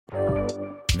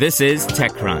This is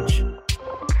TechCrunch.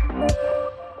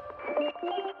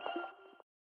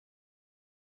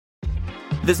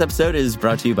 This episode is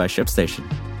brought to you by ShipStation.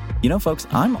 You know, folks,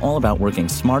 I'm all about working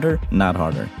smarter, not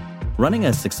harder. Running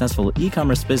a successful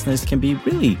e-commerce business can be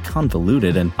really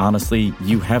convoluted, and honestly,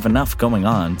 you have enough going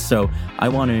on, so I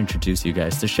want to introduce you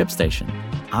guys to ShipStation.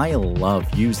 I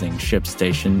love using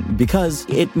ShipStation because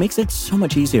it makes it so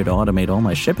much easier to automate all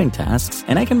my shipping tasks,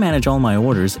 and I can manage all my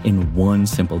orders in one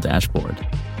simple dashboard.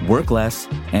 Work less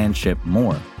and ship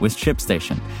more with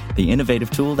ShipStation, the innovative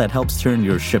tool that helps turn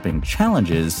your shipping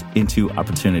challenges into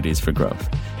opportunities for growth.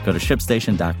 Go to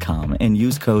ShipStation.com and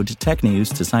use code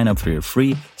TechNews to sign up for your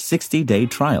free 60-day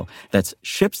trial. That's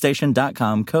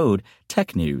ShipStation.com, code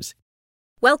TechNews.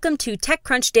 Welcome to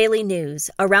TechCrunch Daily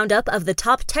News, a roundup of the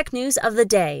top tech news of the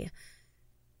day.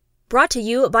 Brought to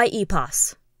you by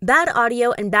EPOS. Bad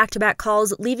audio and back-to-back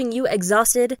calls leaving you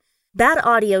exhausted? Bad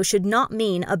audio should not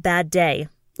mean a bad day.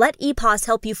 Let EPOS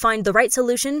help you find the right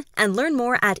solution and learn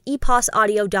more at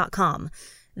eposaudio.com.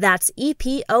 That's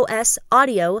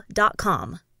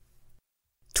eposaudio.com.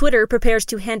 Twitter prepares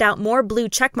to hand out more blue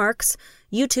checkmarks,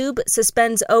 YouTube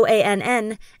suspends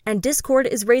OANN, and Discord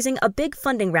is raising a big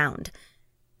funding round.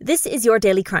 This is your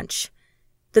Daily Crunch.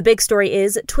 The big story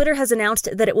is Twitter has announced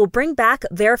that it will bring back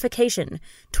verification.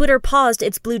 Twitter paused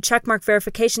its blue checkmark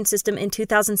verification system in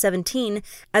 2017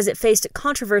 as it faced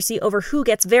controversy over who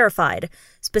gets verified,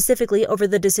 specifically over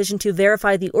the decision to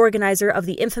verify the organizer of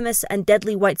the infamous and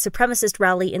deadly white supremacist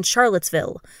rally in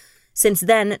Charlottesville. Since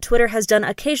then, Twitter has done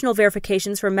occasional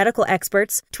verifications for medical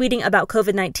experts tweeting about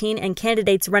COVID-19 and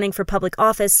candidates running for public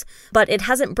office, but it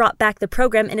hasn't brought back the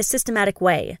program in a systematic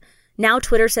way. Now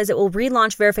Twitter says it will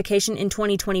relaunch verification in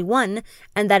 2021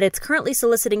 and that it's currently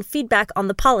soliciting feedback on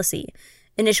the policy.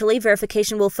 Initially,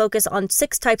 verification will focus on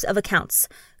 6 types of accounts: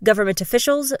 government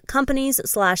officials,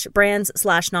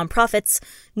 companies/brands/nonprofits,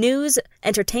 news,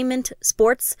 entertainment,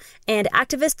 sports, and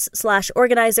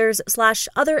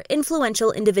activists/organizers/other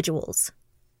influential individuals.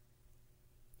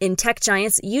 In tech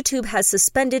giants, YouTube has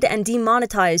suspended and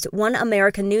demonetized One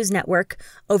American News Network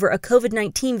over a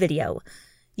COVID-19 video.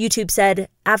 YouTube said,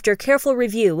 "After careful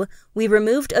review, we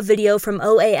removed a video from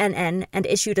OANN and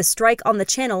issued a strike on the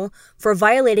channel for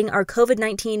violating our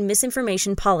COVID-19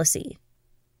 misinformation policy."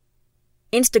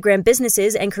 Instagram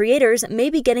businesses and creators may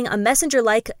be getting a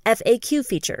messenger-like FAQ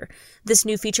feature. This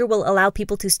new feature will allow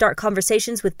people to start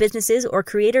conversations with businesses or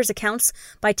creators' accounts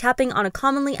by tapping on a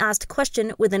commonly asked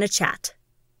question within a chat.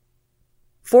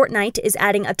 Fortnite is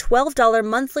adding a $12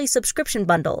 monthly subscription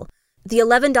bundle. The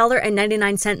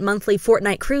 $11.99 monthly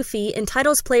Fortnite crew fee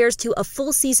entitles players to a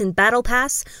full-season battle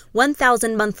pass,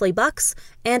 1,000 monthly bucks,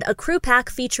 and a crew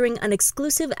pack featuring an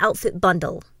exclusive outfit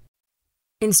bundle.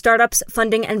 In startups,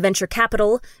 funding, and venture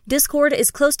capital, Discord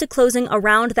is close to closing a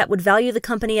round that would value the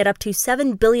company at up to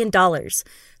 $7 billion.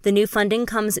 The new funding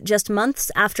comes just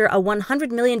months after a $100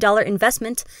 million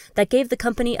investment that gave the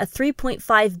company a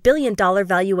 $3.5 billion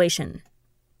valuation.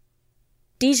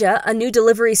 Deja, a new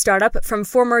delivery startup from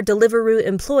former Deliveroo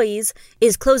employees,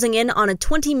 is closing in on a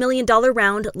 $20 million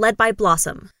round led by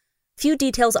Blossom. Few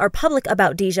details are public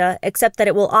about Deja, except that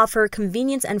it will offer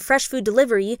convenience and fresh food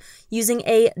delivery using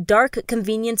a dark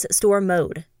convenience store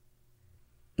mode.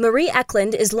 Marie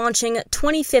Eklund is launching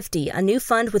 2050, a new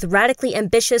fund with radically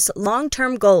ambitious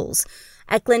long-term goals.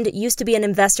 Eklund used to be an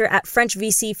investor at French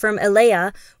VC firm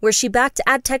Elea, where she backed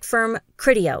adtech firm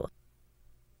Criteo.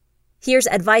 Here's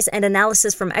advice and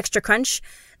analysis from ExtraCrunch.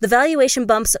 The valuation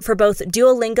bumps for both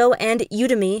Duolingo and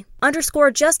Udemy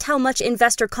underscore just how much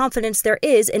investor confidence there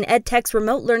is in edtech's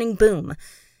remote learning boom.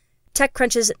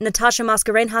 TechCrunch's Natasha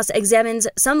Mascarenhas examines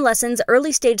some lessons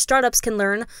early-stage startups can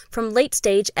learn from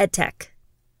late-stage edtech.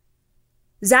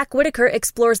 Zach Whitaker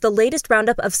explores the latest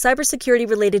roundup of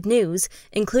cybersecurity-related news,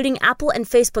 including Apple and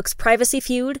Facebook's privacy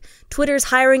feud, Twitter's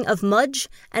hiring of Mudge,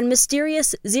 and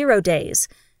mysterious 0 days.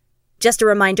 Just a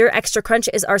reminder, ExtraCrunch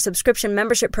is our subscription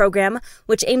membership program,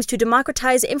 which aims to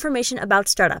democratize information about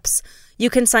startups.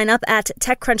 You can sign up at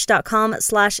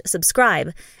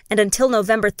techcrunch.com/subscribe, and until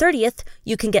November 30th,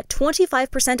 you can get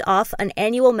 25% off an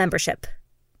annual membership.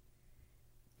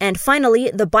 And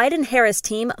finally, the Biden-Harris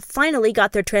team finally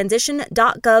got their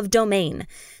transition.gov domain.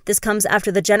 This comes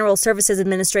after the General Services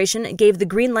Administration gave the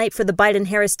green light for the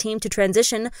Biden-Harris team to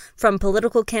transition from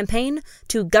political campaign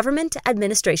to government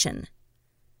administration.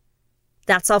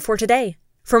 That's all for today.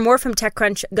 For more from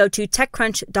TechCrunch, go to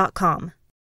techcrunch.com.